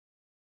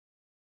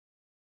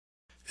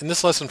In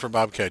this lesson for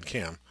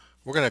BobCAD-CAM,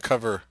 we're going to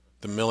cover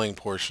the milling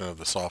portion of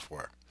the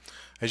software.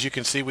 As you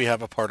can see, we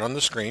have a part on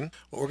the screen.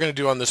 What we're going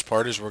to do on this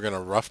part is we're going to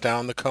rough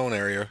down the cone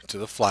area to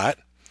the flat.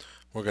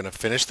 We're going to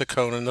finish the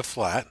cone in the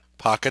flat,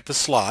 pocket the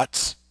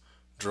slots,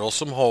 drill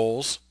some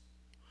holes,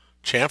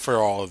 chamfer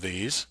all of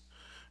these,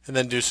 and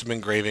then do some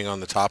engraving on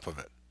the top of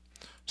it.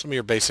 Some of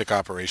your basic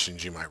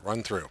operations you might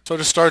run through. So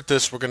to start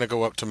this, we're going to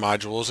go up to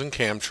Modules in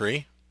CAM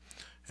tree,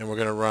 and we're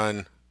going to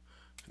run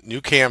New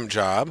CAM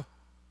Job,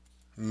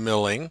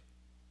 Milling,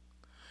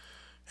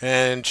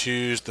 and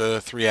choose the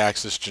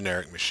 3-axis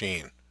generic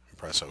machine.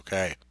 Press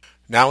OK.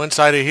 Now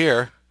inside of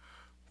here,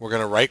 we're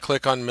going to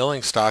right-click on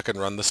Milling Stock and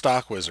run the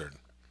Stock Wizard.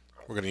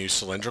 We're going to use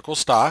Cylindrical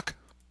Stock.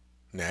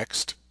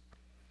 Next.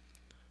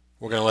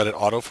 We're going to let it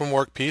auto from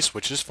Workpiece,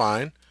 which is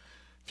fine.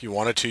 If you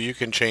wanted to, you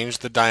can change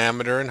the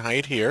diameter and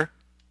height here.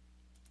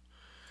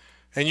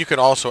 And you can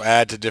also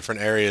add to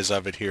different areas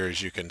of it here,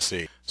 as you can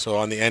see. So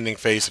on the ending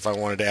face, if I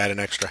wanted to add an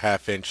extra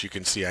 ½ inch, you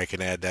can see I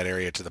can add that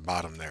area to the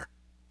bottom there.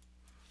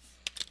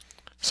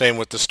 Same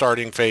with the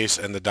starting face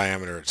and the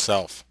diameter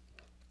itself.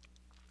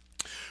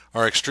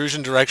 Our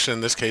extrusion direction in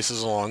this case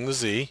is along the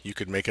Z. You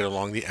could make it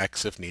along the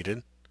X if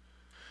needed.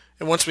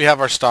 And once we have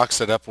our stock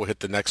set up, we'll hit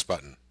the next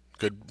button.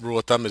 Good rule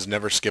of thumb is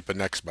never skip a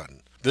next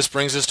button. This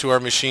brings us to our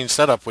machine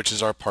setup, which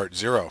is our part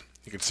 0.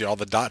 You can see all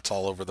the dots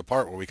all over the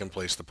part where we can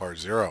place the part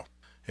 0.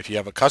 If you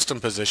have a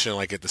custom position,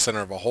 like at the center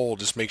of a hole,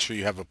 just make sure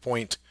you have a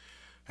point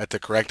at the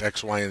correct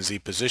X, Y, and Z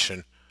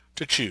position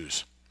to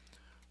choose.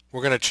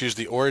 We're going to choose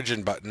the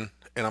origin button,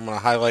 and I'm going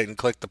to highlight and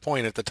click the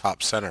point at the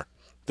top center.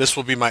 This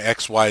will be my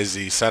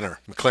XYZ center.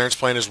 The clearance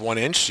plane is 1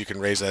 inch. You can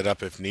raise that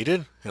up if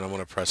needed, and I'm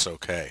going to press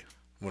OK.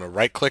 I'm going to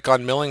right click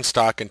on milling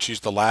stock and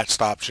choose the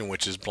last option,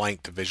 which is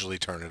blank, to visually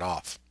turn it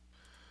off.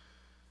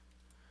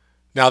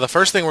 Now the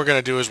first thing we're going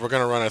to do is we're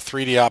going to run a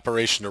 3D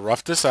operation to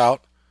rough this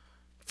out,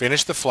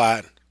 finish the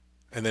flat,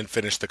 and then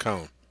finish the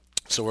cone.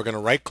 So we're going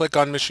to right click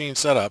on machine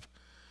setup,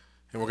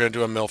 and we're going to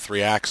do a mill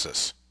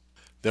 3-axis.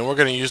 Then we're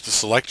going to use the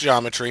select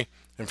geometry,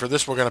 and for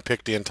this we're going to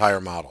pick the entire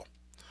model.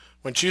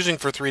 When choosing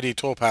for 3D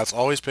toolpaths,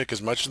 always pick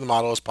as much of the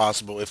model as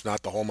possible, if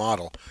not the whole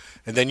model,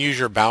 and then use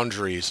your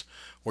boundaries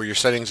or your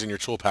settings in your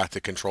toolpath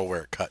to control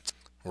where it cuts.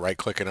 Right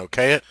click and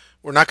OK it.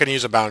 We're not going to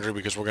use a boundary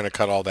because we're going to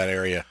cut all that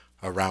area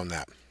around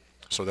that.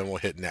 So then we'll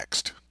hit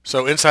next.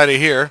 So inside of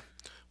here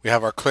we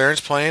have our clearance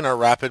plane, our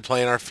rapid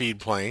plane, our feed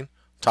plane.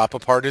 Top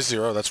of part is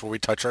 0, that's where we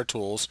touch our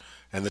tools,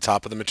 and the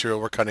top of the material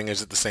we're cutting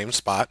is at the same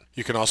spot.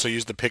 You can also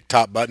use the pick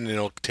top button and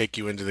it'll take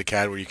you into the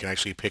CAD where you can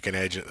actually pick an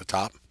edge at the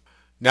top.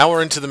 Now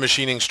we're into the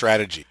machining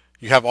strategy.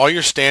 You have all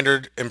your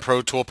standard and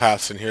pro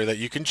toolpaths in here that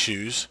you can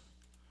choose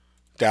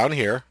down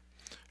here,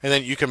 and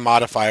then you can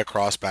modify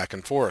across back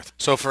and forth.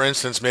 So for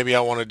instance, maybe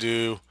I want to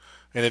do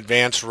an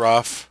advanced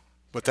rough,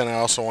 but then I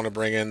also want to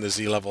bring in the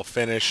Z-level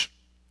finish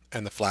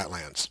and the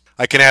flatlands.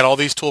 I can add all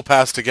these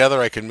toolpaths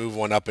together. I can move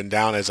one up and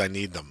down as I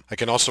need them. I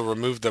can also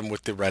remove them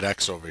with the red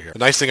X over here. The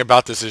nice thing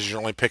about this is you're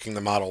only picking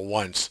the model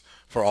once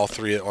for all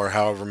 3 or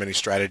however many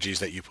strategies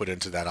that you put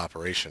into that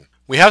operation.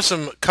 We have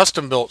some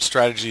custom built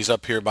strategies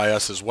up here by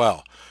us as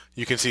well.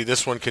 You can see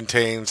this one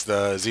contains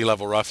the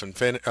Z-level rough and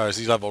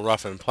Z-level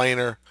rough and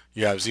planer.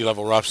 You have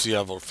Z-level rough,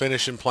 Z-level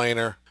finish and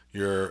planer,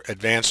 your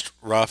advanced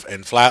rough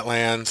and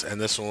flatlands, and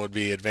this one would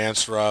be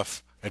advanced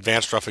rough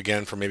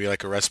again for maybe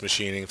like a rest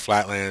machining,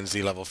 flatlands,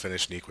 Z-level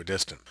finish, and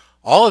equidistant.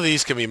 All of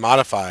these can be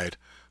modified,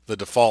 the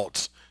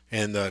defaults,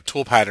 in the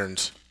tool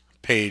patterns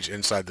page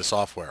inside the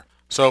software.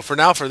 So for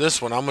now, for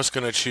this one, I'm just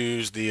going to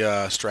choose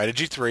the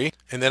strategy 3,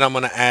 and then I'm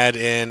going to add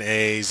in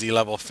a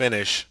Z-level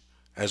finish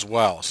as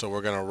well. So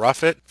we're going to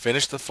rough it,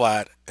 finish the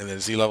flat, and then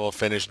Z-level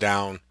finish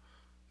down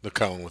the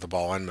cone with a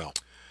ball end mill.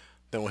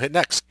 Then we'll hit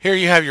next. Here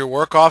you have your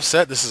work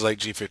offset. This is like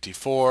G54,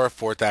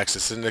 4th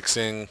axis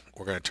indexing.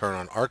 We're going to turn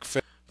on arc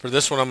fit. For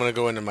this one, I'm going to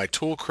go into my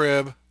tool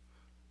crib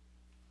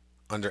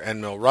under end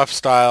mill rough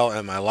style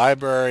and my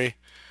library,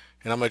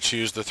 and I'm going to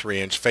choose the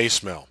 3-inch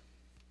face mill.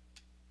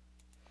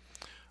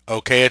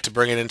 OK it to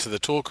bring it into the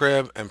tool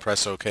crib, and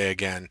press OK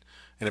again,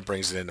 and it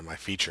brings it into my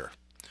feature.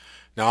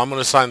 Now I'm going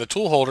to assign the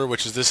tool holder,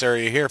 which is this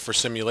area here, for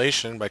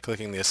simulation by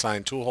clicking the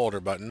assign tool holder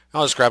button.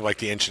 I'll just grab like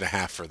the 1.5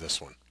 inches for this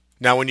one.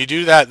 Now when you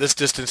do that, this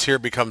distance here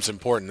becomes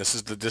important. This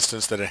is the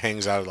distance that it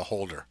hangs out of the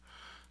holder.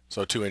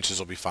 So 2 inches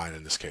will be fine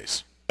in this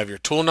case. You have your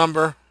tool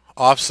number,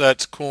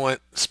 offsets, coolant,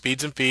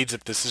 speeds and feeds.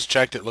 If this is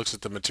checked, it looks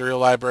at the material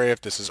library.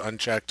 If this is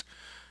unchecked,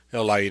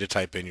 it'll allow you to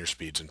type in your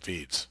speeds and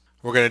feeds.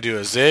 We're going to do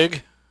a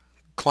zig,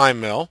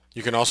 climb mill.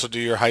 You can also do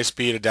your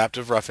high-speed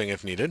adaptive roughing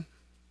if needed.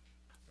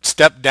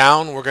 Step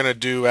down, we're going to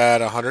do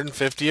at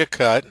 150 a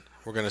cut.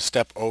 We're going to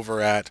step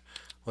over at,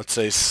 let's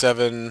say,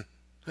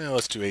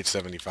 let's do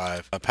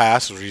 875 a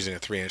pass. We're using a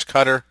 3-inch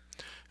cutter.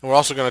 And we're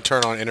also going to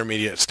turn on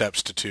intermediate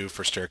steps to 2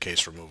 for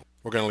staircase removal.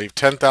 We're going to leave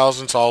 10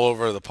 thousandths all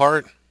over the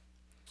part.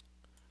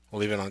 We'll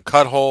leave it on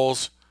cut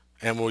holes,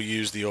 and we'll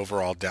use the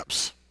overall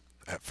depths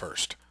at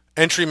first.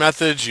 Entry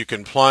methods, you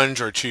can plunge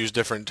or choose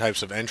different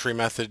types of entry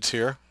methods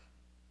here.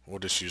 We'll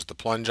just use the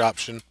plunge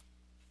option.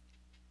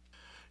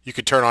 You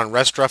could turn on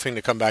rest roughing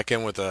to come back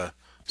in with a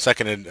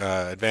Second,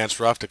 advanced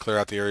rough to clear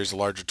out the areas the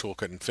larger tool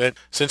couldn't fit.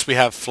 Since we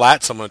have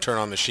flats, I'm going to turn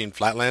on machine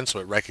flatland so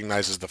it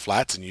recognizes the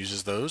flats and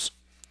uses those.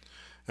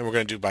 And we're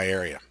going to do by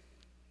area.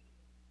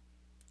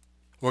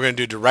 We're going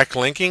to do direct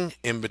linking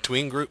in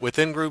between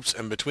within groups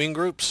and between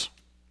groups.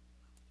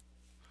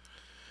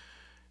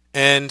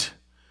 And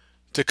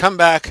to come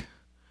back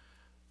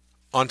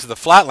onto the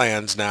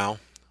flatlands now,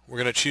 we're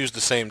going to choose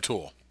the same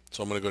tool.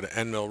 So I'm going to go to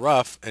end mill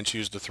rough and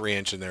choose the 3"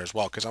 in there as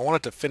well, because I want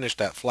it to finish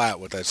that flat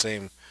with that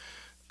same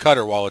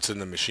cutter while it's in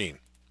the machine.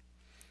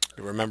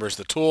 It remembers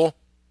the tool.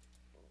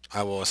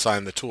 I will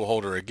assign the tool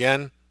holder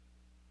again.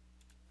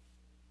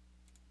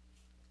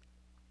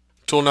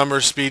 Tool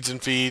numbers, speeds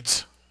and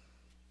feeds,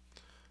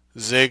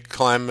 zig,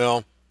 climb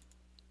mill.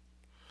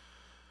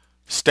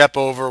 Step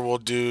over we'll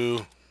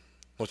do,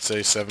 let's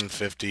say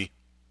 750.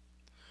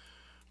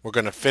 We're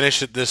going to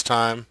finish it this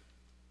time.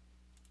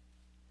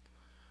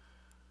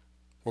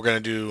 We're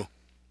going to do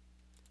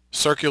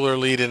circular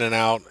lead in and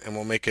out, and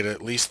we'll make it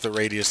at least the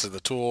radius of the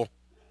tool.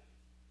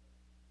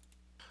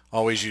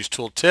 Always use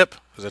tool tip,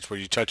 because that's where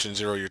you touch and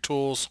zero your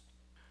tools.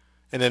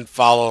 And then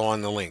follow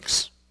on the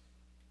links.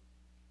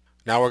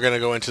 Now we're going to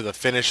go into the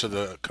finish of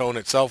the cone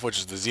itself, which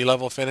is the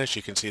Z-level finish.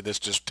 You can see this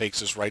just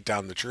takes us right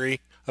down the tree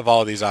of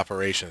all of these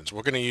operations.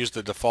 We're going to use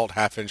the default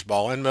 1/2"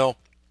 ball end mill,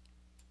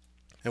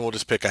 and we'll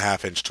just pick a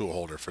 1/2" tool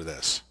holder for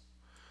this.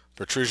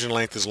 Protrusion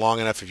length is long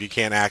enough. If you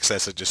can't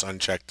access it, just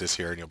uncheck this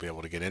here and you'll be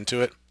able to get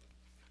into it.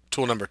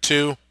 Tool number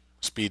 2,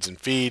 speeds and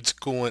feeds,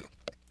 coolant,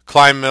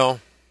 climb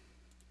mill.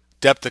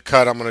 Depth of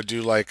cut, I'm going to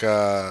do like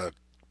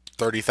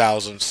 30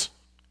 thousandths.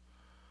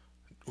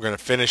 We're going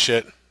to finish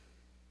it.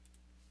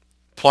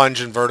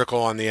 Plunge and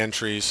vertical on the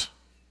entries.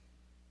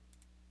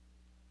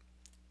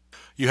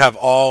 You have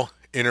all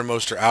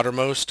innermost or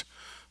outermost.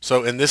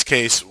 So in this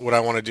case, what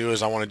I want to do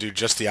is I want to do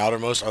just the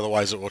outermost,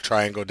 otherwise it will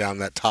try and go down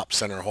that top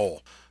center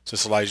hole. So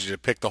this allows you to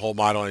pick the whole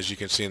model, and as you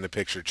can see in the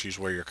picture, choose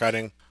where you're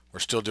cutting. We're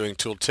still doing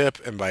tool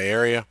tip and by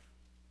area.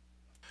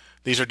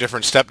 These are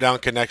different step-down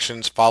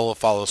connections.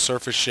 Follow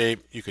surface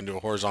shape. You can do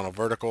a horizontal,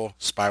 vertical,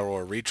 spiral,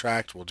 or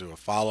retract. We'll do a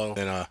follow,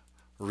 then a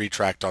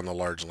retract on the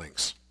large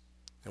links.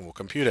 And we'll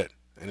compute it.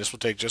 And this will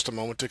take just a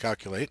moment to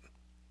calculate.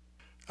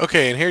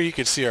 Okay, and here you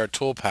can see our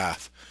tool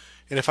path.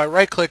 And if I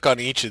right-click on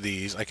each of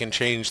these, I can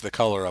change the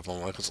color of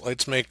them.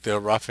 Let's make the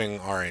roughing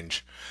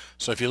orange.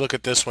 So if you look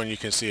at this one, you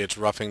can see it's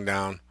roughing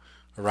down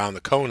around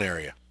the cone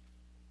area.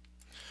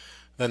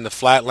 Then the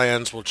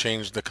flatlands will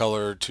change the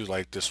color to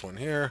like this one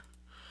here.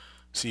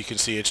 So you can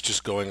see it's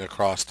just going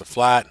across the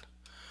flat.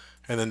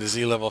 And then the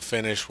Z-level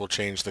finish will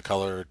change the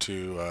color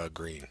to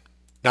green.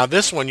 Now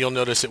this one, you'll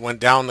notice it went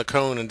down the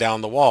cone and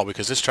down the wall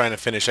because it's trying to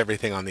finish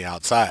everything on the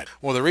outside.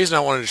 Well, the reason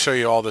I wanted to show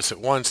you all this at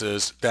once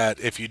is that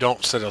if you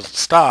don't set a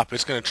stop,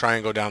 it's going to try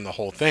and go down the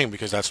whole thing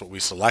because that's what we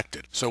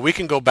selected. So we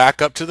can go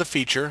back up to the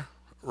feature,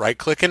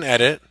 right-click and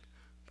edit,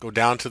 go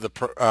down to the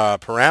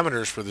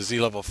parameters for the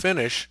Z-level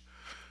finish,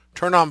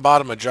 turn on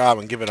bottom of job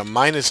and give it a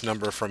minus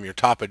number from your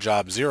top of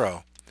job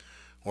 0.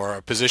 Or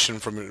a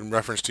position in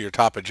reference to your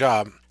top of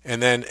job.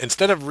 And then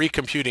instead of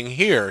recomputing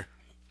here,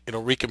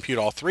 it'll recompute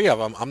all 3 of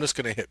them. I'm just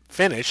going to hit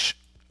finish.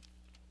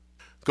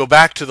 Go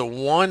back to the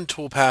one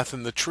toolpath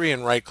in the tree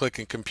and right click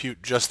and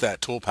compute just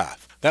that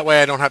toolpath. That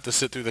way I don't have to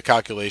sit through the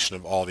calculation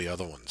of all the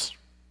other ones.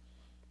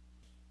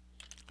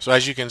 So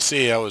as you can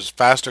see, I was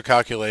faster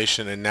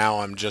calculation and now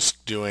I'm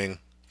just doing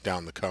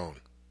down the cone.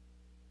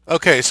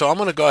 Okay, so I'm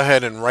going to go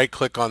ahead and right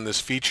click on this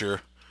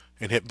feature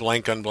and hit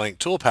blank unblank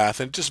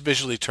toolpath, and it just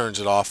visually turns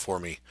it off for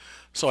me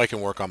so I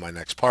can work on my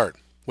next part,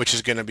 which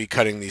is going to be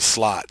cutting these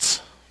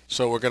slots.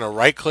 So we're going to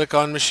right click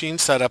on machine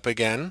setup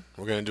again.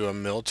 We're going to do a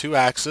mill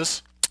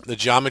 2-axis. The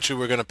geometry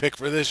we're going to pick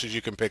for this is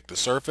you can pick the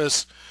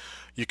surface,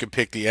 you can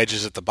pick the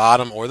edges at the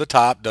bottom or the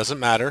top, doesn't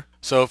matter.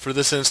 So for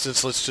this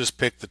instance, let's just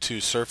pick the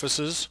 2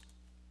 surfaces.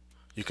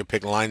 You can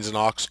pick lines and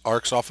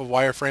arcs off of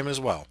wireframe as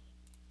well.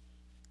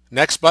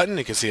 Next button,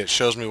 you can see it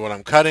shows me what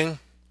I'm cutting.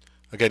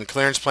 Again,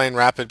 clearance plane,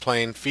 rapid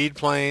plane, feed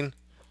plane.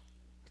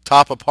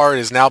 Top of part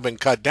has now been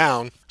cut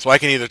down, so I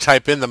can either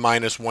type in the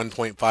minus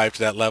 1.5 to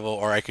that level,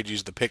 or I could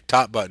use the pick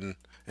top button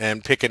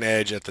and pick an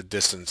edge at the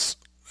distance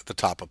the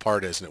top of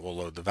part is, and it will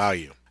load the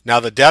value.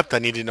 Now the depth, I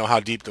need to know how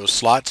deep those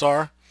slots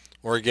are,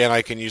 or again,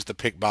 I can use the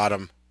pick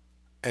bottom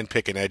and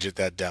pick an edge at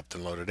that depth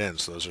and load it in,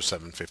 so those are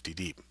 750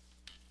 deep.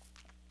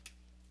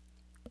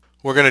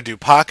 We're going to do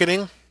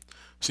pocketing,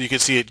 so you can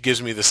see it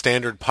gives me the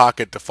standard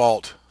pocket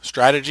default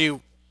strategy,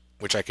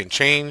 which I can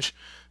change.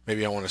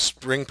 Maybe I want to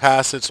spring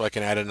pass it so I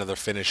can add another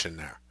finish in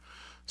there.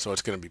 So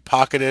it's going to be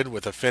pocketed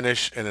with a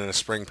finish and then a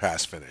spring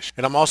pass finish.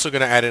 And I'm also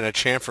going to add in a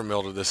chamfer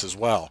mill to this as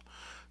well.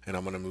 And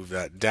I'm going to move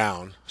that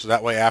down. So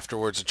that way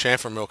afterwards the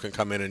chamfer mill can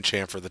come in and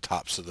chamfer the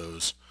tops of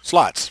those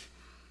slots.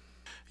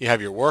 You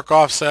have your work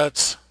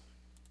offsets.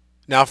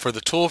 Now for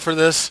the tool for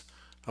this,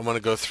 I'm going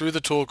to go through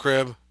the tool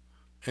crib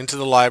into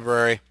the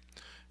library.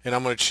 And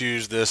I'm going to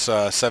choose this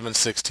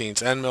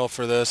 7/16 end mill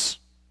for this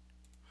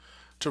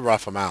to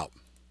rough them out.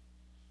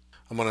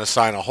 I'm going to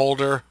assign a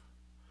holder.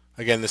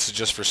 Again, this is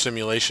just for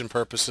simulation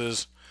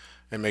purposes,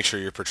 and make sure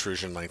your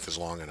protrusion length is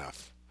long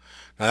enough.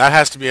 Now that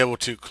has to be able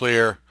to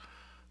clear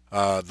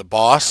the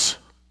boss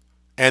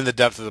and the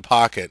depth of the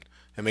pocket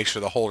and make sure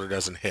the holder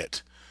doesn't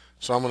hit.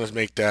 So I'm going to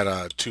make that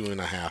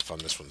 2.5 on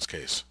this one's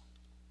case.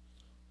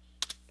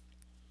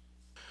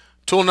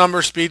 Tool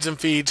number, speeds and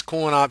feeds,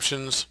 coolant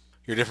options,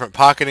 your different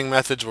pocketing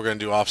methods. We're going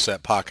to do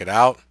offset pocket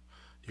out.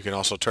 You can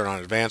also turn on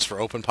advanced for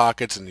open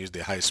pockets and use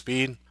the high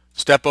speed.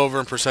 Step over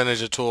and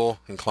percentage of tool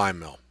and climb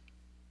mill.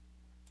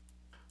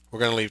 We're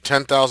going to leave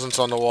 10 thousandths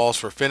on the walls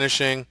for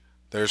finishing.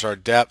 There's our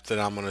depth, and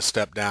I'm going to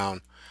step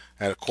down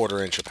at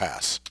 1/4 inch a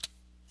pass.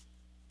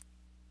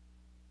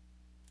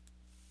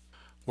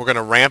 We're going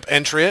to ramp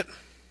entry it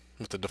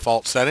with the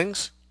default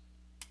settings.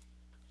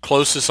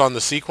 Closest on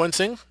the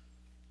sequencing.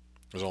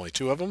 There's only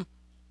 2 of them.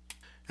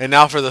 And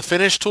now for the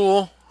finish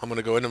tool, I'm going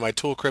to go into my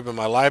tool crib in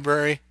my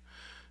library,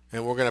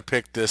 and we're going to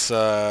pick this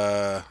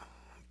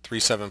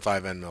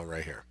 375 end mill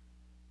right here.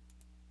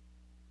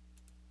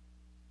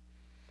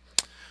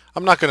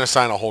 I'm not going to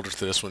assign a holder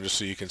to this one just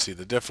so you can see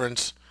the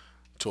difference.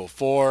 Tool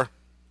 4.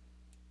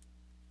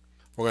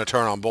 We're going to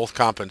turn on both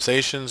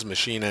compensations,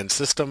 machine and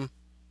system.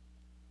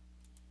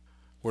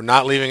 We're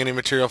not leaving any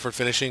material for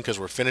finishing because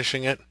we're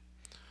finishing it.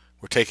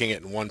 We're taking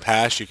it in one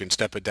pass. You can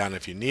step it down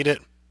if you need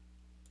it.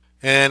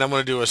 And I'm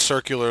going to do a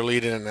circular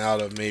lead in and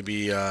out of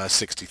maybe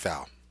 60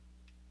 thou.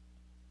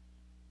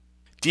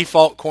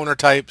 Default corner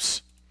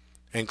types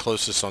and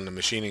closest on the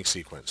machining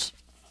sequence.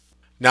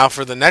 Now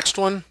for the next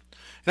one,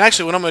 and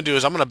actually what I'm going to do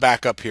is I'm going to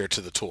back up here to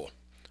the tool.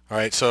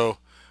 Alright, so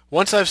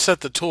once I've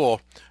set the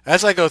tool,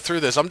 as I go through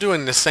this, I'm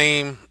doing the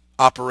same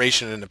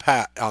operation in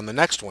the on the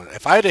next one.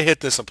 If I had to hit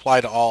this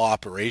apply to all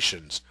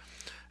operations,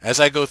 as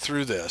I go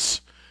through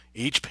this,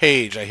 each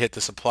page I hit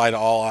this apply to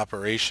all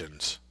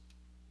operations.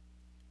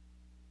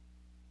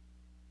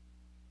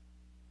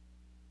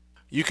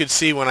 You can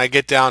see when I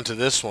get down to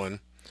this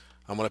one,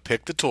 I'm going to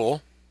pick the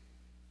tool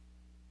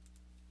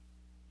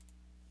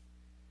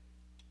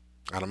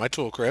out of my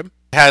tool crib.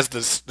 It has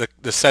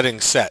the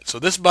settings set. So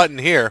this button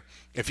here,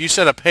 if you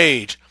set a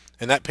page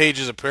and that page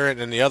is apparent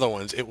in the other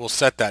ones, it will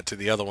set that to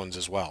the other ones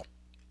as well.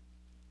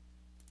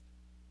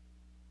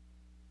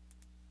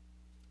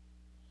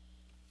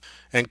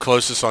 And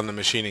closest on the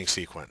machining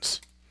sequence.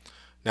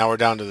 Now we're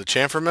down to the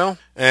chamfer mill,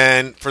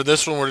 and for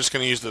this one we're just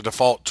going to use the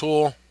default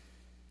tool.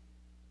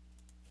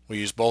 We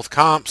use both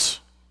comps,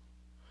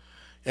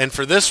 and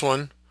for this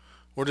one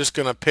we're just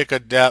going to pick a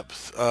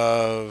depth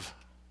of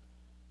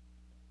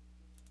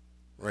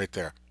right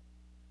there.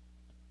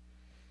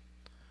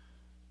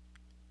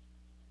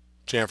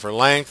 Chamfer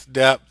length,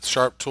 depth,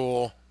 sharp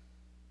tool.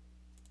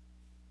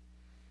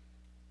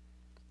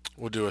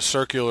 We'll do a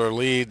circular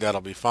lead, that'll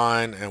be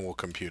fine, and we'll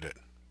compute it.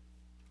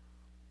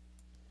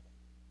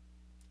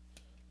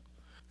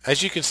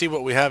 As you can see,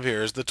 what we have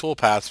here is the tool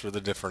paths for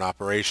the different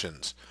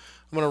operations.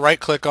 I'm going to right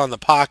click on the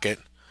pocket,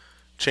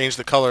 change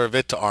the color of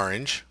it to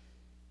orange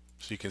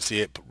so you can see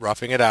it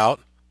roughing it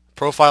out.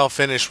 Profile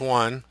finish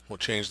 1 will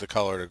change the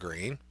color to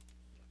green.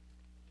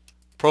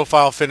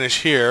 Profile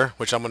finish here,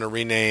 which I'm going to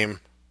rename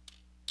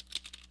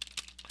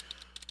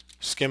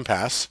skim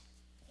pass,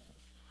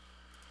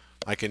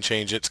 I can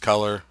change its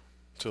color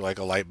to like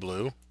a light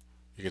blue.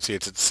 You can see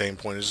it's at the same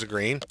point as the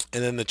green.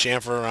 And then the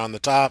chamfer around the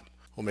top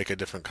will make a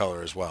different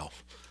color as well.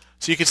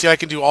 So you can see I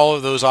can do all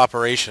of those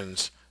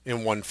operations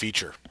in one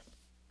feature.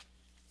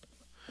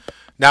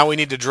 Now we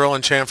need to drill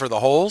and chamfer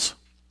the holes.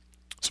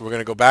 So we're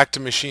going to go back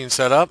to machine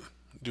setup,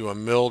 do a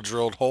mill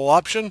drilled hole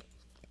option.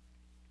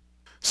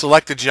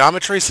 Select the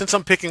geometry. Since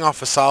I'm picking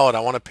off a solid,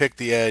 I want to pick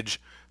the edge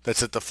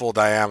that's at the full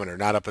diameter,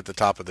 not up at the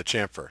top of the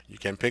chamfer. You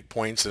can pick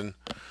points and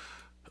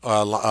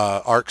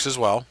arcs as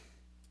well.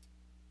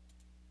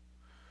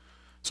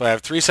 So I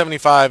have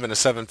 375 and a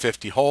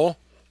 750 hole.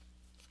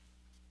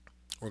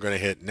 We're going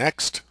to hit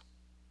next.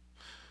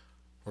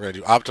 We're going to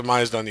do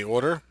optimized on the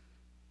order.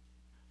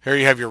 Here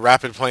you have your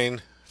rapid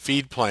plane,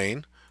 feed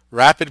plane.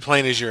 Rapid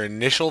plane is your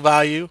initial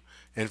value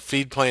and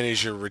feed plane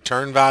is your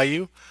return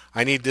value.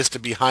 I need this to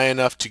be high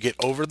enough to get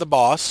over the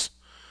boss.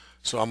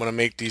 So I'm going to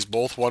make these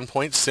both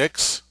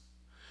 1.6.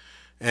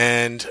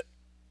 And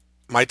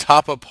my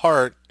top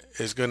apart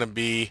is going to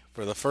be,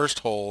 for the first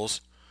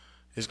holes,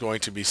 is going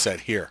to be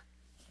set here.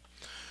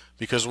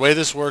 Because the way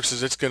this works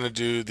is it's going to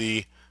do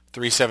the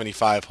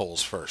 375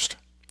 holes first.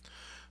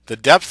 The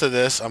depth of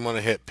this, I'm going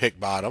to hit pick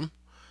bottom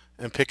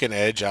and pick an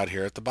edge out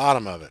here at the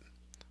bottom of it.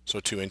 So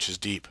 2 inches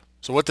deep.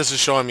 So what this is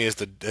showing me is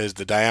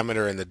the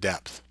diameter and the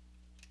depth.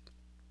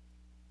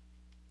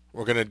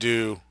 We're going to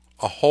do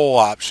a hole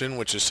option,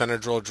 which is center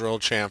drill, drill,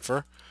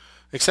 chamfer.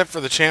 Except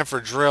for the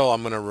chamfer drill,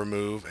 I'm going to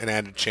remove and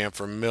add a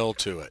chamfer mill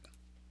to it.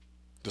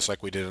 Just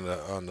like we did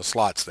on the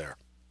slots there.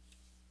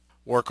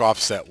 Work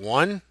offset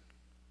 1.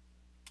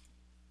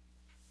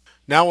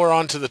 Now we're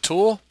on to the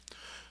tool.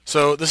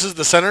 So this is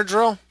the center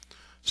drill.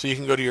 So you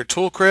can go to your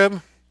tool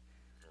crib,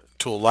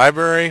 tool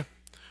library.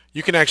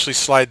 You can actually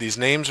slide these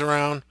names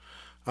around.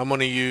 I'm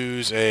going to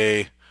use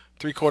a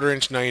 3/4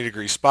 inch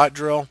 90-degree spot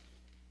drill.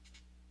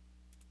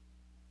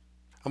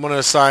 I'm going to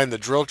assign the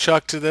drill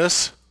chuck to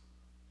this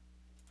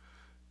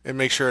and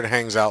make sure it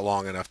hangs out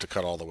long enough to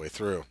cut all the way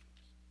through.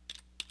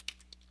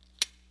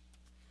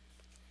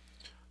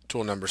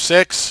 Tool number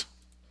 6.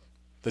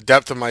 The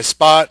depth of my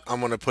spot,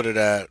 I'm going to put it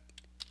at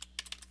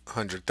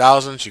 100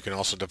 thousandths. You can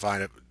also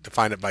define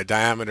it by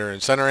diameter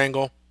and center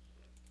angle.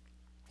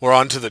 We're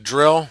on to the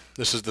drill.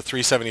 This is the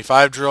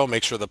 375 drill.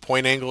 Make sure the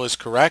point angle is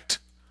correct.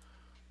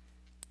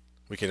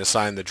 We can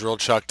assign the drill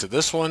chuck to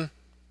this one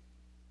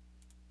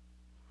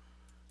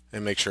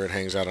and make sure it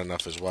hangs out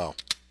enough as well.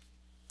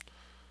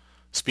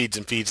 Speeds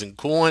and feeds and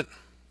coolant.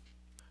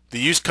 The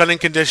use cutting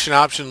condition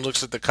option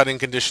looks at the cutting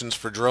conditions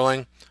for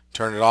drilling.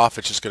 Turn it off.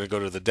 It's just going to go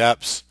to the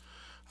depths.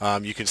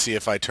 You can see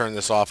if I turn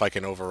this off, I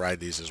can override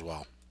these as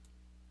well.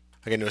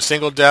 I can do a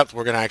single depth.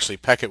 We're going to actually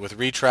peck it with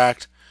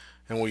retract,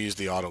 and we'll use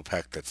the auto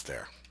peck that's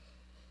there.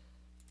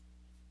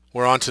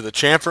 We're on to the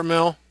chamfer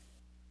mill.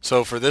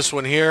 So for this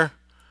one here,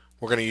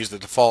 we're going to use the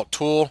default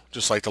tool,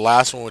 just like the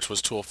last one, which was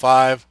tool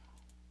 5.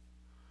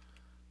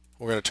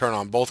 We're going to turn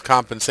on both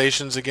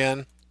compensations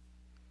again.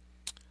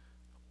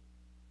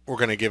 We're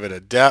going to give it a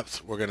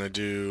depth. We're going to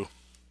do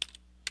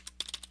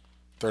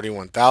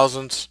 31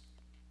 thousandths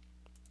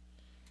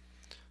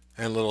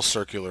and little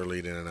circular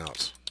lead in and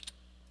outs.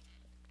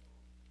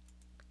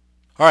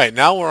 Alright,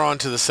 now we're on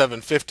to the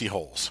 750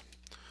 holes.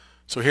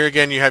 So here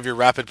again you have your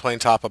rapid plane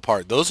top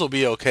apart. Those will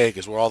be okay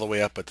because we're all the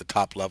way up at the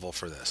top level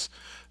for this.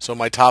 So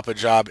my top of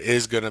job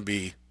is going to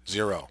be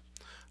 0.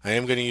 I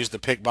am going to use the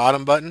pick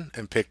bottom button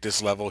and pick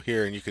this level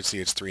here, and you can see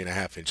it's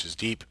 3.5 inches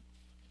deep.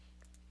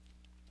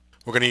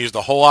 We're going to use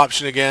the hole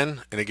option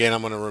again, and again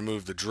I'm going to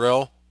remove the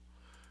drill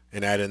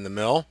and add in the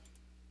mill.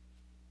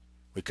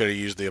 We could have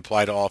used the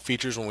apply to all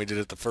features when we did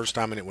it the first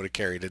time and it would have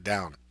carried it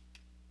down.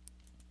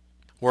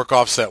 Work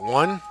offset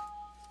 1.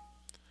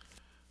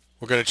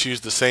 We're going to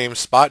choose the same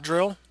spot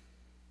drill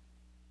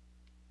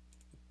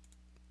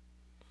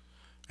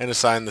and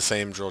assign the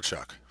same drill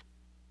chuck.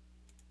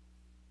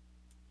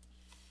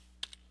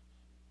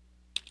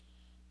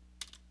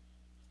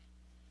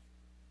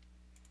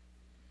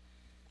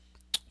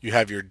 You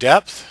have your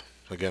depth.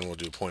 Again, we'll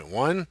do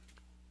 0.1.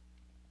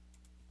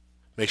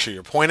 Make sure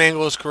your point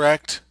angle is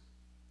correct.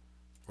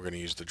 We're going to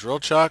use the drill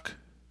chuck,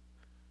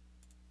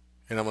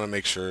 and I'm going to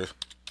make sure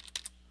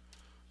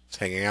it's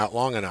hanging out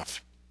long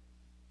enough.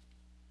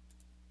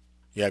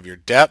 You have your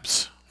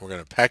depths. We're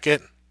going to peck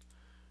it,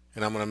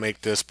 and I'm going to make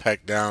this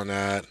peck down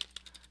at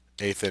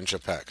 1/8 inch a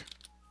peck.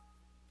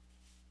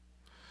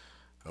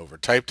 Over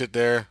typed it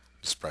there.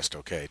 Just pressed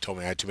OK. Told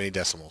me I had too many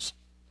decimals.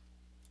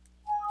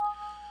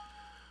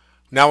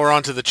 Now we're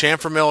on to the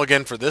chamfer mill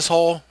again for this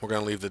hole. We're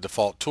going to leave the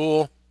default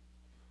tool.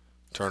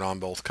 Turn on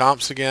both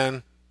comps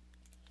again.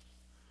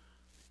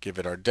 Give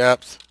it our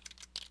depth.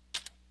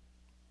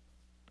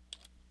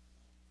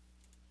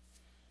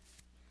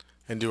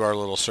 And do our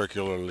little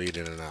circular lead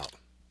in and out.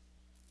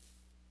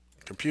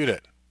 Compute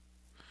it.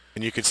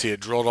 And you can see it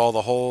drilled all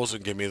the holes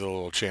and give me the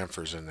little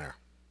chamfers in there.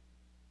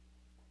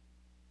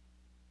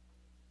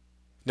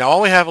 Now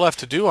all we have left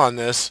to do on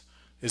this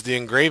is the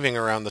engraving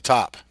around the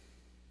top.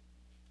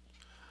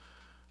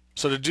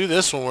 So to do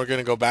this one, we're going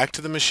to go back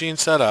to the machine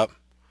setup.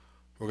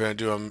 We're going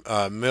to do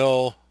a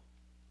mill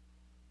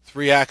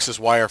 3-axis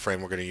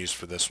wireframe we're going to use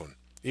for this one.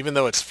 Even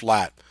though it's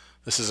flat,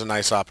 this is a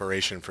nice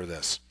operation for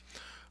this.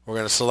 We're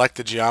going to select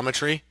the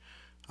geometry.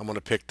 I'm going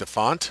to pick the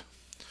font.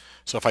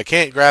 So if I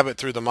can't grab it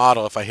through the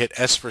model, if I hit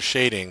S for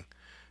shading,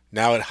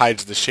 now it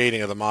hides the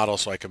shading of the model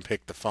so I can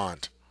pick the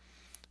font.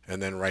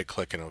 And then right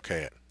click and OK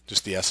it.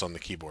 Just the S on the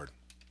keyboard.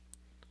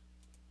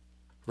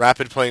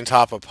 Rapid plane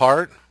top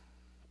apart.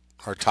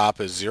 Our top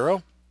is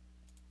 0.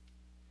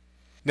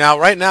 Now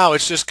right now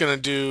it's just going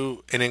to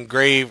do an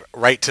engrave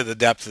right to the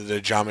depth of the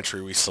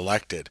geometry we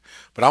selected.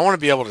 But I want to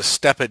be able to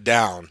step it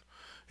down,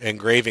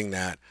 engraving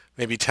that,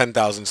 maybe 10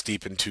 thousandths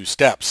deep in 2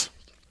 steps.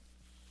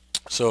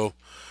 So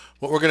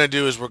what we're going to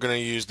do is we're going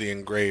to use the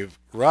engrave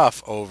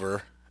rough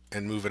over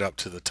and move it up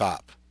to the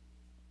top.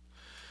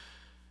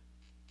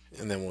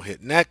 And then we'll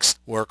hit next,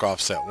 work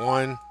offset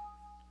 1.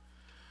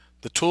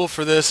 The tool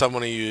for this, I'm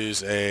going to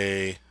use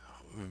a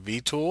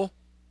V tool.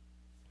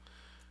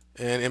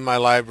 And in my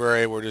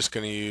library, we're just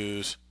going to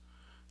use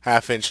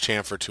 1/2 inch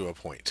chamfer to a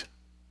point.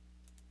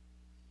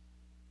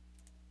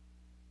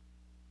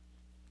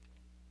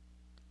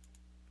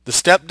 The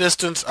step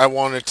distance, I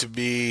want it to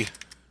be,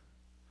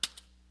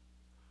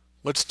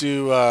 let's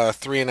do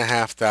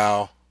 3.5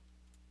 thou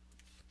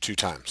 2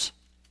 times.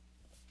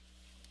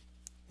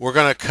 We're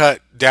going to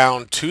cut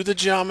down to the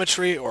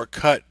geometry or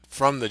cut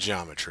from the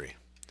geometry.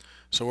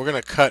 So we're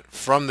going to cut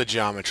from the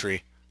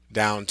geometry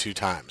down 2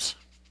 times.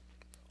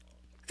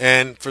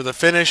 And for the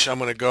finish, I'm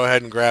going to go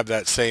ahead and grab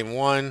that same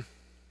one.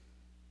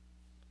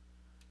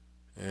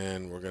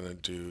 And we're going to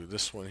do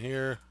this one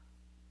here.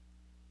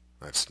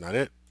 That's not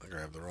it. I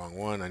grabbed the wrong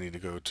one. I need to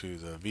go to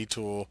the V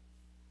tool.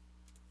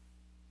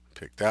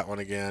 Pick that one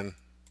again.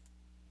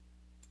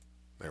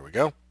 There we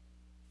go.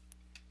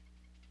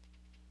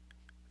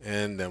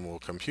 And then we'll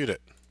compute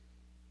it.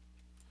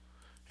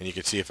 And you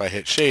can see if I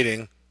hit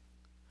shading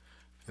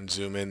and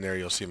zoom in there,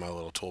 you'll see my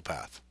little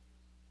toolpath.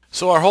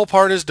 So our whole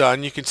part is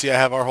done. You can see I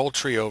have our whole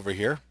tree over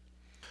here.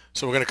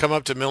 So we're going to come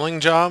up to milling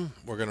job.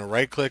 We're going to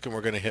right click and we're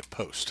going to hit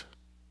post.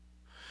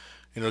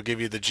 and it'll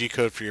give you the G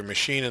code for your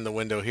machine in the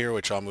window here,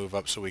 which I'll move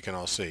up so we can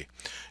all see.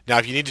 Now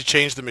if you need to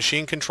change the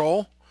machine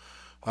control,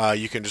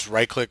 you can just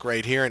right click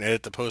right here and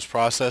edit the post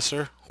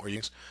processor, or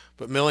you can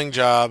put milling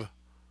job,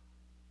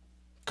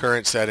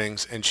 current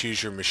settings, and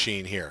choose your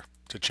machine here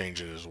to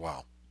change it as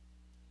well.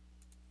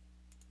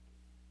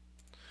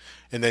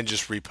 And then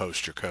just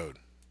repost your code.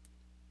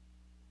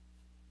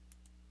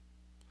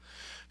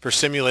 For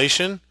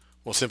simulation,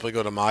 we'll simply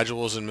go to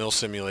modules and mill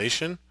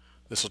simulation.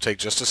 This will take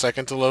just a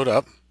second to load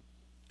up.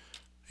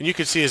 And you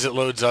can see as it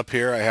loads up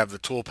here, I have the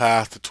tool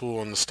path, the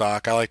tool, and the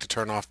stock. I like to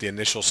turn off the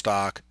initial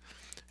stock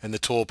and the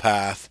tool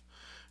path,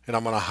 and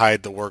I'm going to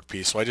hide the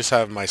workpiece. So I just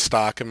have my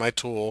stock and my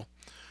tool.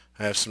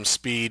 I have some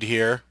speed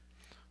here.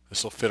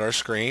 This will fit our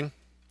screen.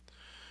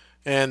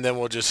 And then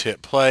we'll just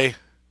hit play,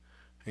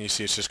 and you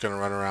see it's just going to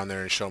run around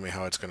there and show me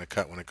how it's going to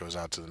cut when it goes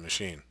out to the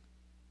machine.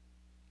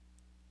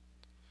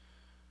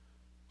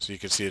 So you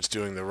can see it's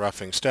doing the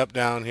roughing step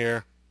down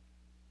here.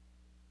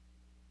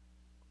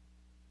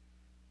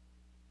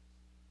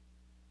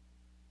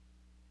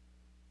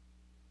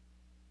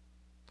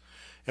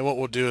 And what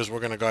we'll do is we're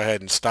going to go ahead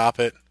and stop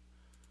it.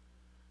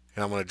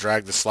 And I'm going to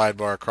drag the slide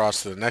bar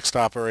across to the next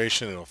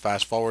operation. It'll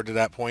fast forward to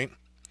that point.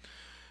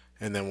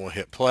 And then we'll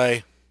hit play.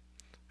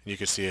 And you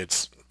can see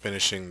it's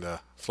finishing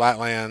the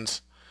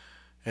flatlands.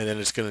 And then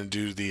it's going to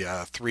do the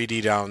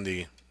 3D down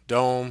the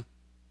dome.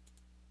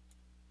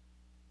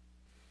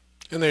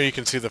 And there you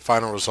can see the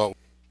final result.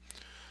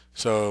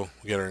 So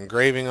we get our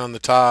engraving on the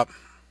top,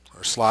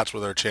 our slots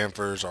with our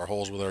chamfers, our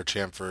holes with our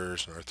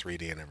chamfers, and our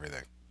 3D and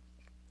everything.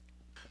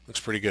 Looks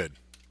pretty good.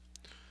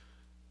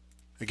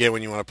 Again,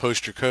 when you want to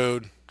post your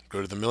code,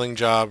 go to the milling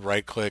job,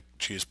 right click,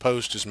 choose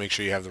post. Just make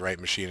sure you have the right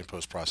machine and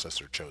post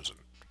processor chosen.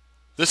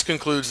 This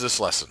concludes this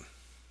lesson.